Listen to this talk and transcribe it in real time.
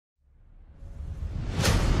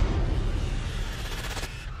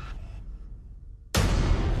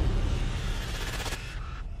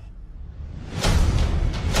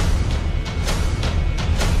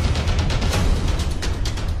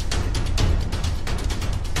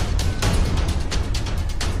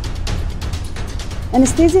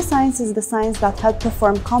Anesthesia science is the science that helped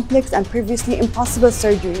perform complex and previously impossible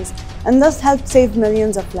surgeries and thus helped save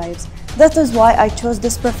millions of lives. That is why I chose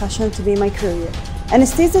this profession to be my career.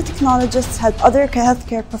 Anesthesia technologists help other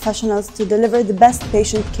healthcare professionals to deliver the best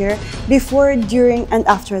patient care before, during, and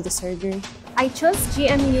after the surgery. I chose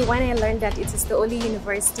GMU when I learned that it is the only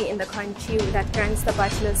university in the country that grants the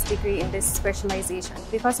bachelor's degree in this specialization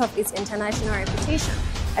because of its international reputation,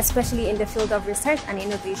 especially in the field of research and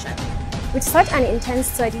innovation. With such an intense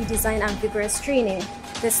study design and vigorous training,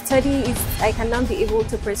 I can now be able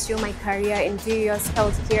to pursue my career in various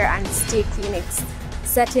healthcare and state clinics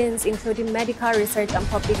settings, including medical research and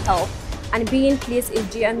public health, and being placed in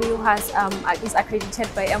GMU is accredited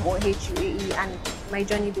by MOH-UAE, and my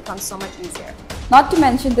journey becomes so much easier. Not to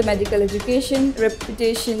mention the medical education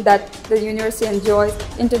reputation that the university enjoys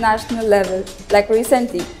international level. Like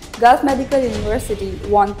recently, Gulf Medical University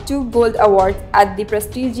won 2 gold awards at the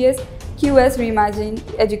prestigious QS Reimagine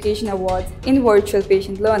Education Awards in virtual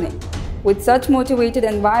patient learning. With such motivated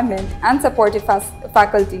environment and supportive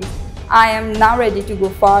faculty, I am now ready to go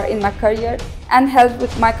far in my career and help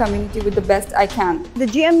with my community with the best I can. The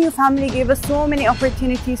GMU family gave us so many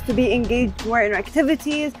opportunities to be engaged more in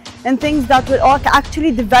activities and things that will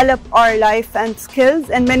actually develop our life and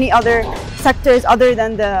skills in many other sectors other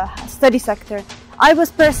than the study sector. I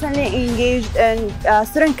was personally engaged in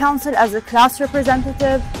student council as a class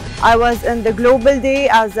representative. I was in the Global Day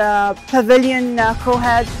as a pavilion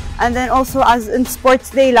co-head, and then also as in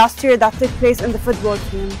Sports Day last year that took place in the football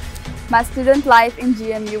team. My student life in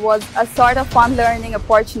GMU was a sort of fun learning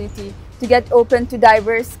opportunity to get open to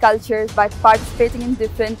diverse cultures by participating in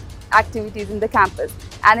different activities in the campus,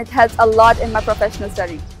 and it helps a lot in my professional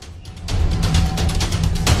studies.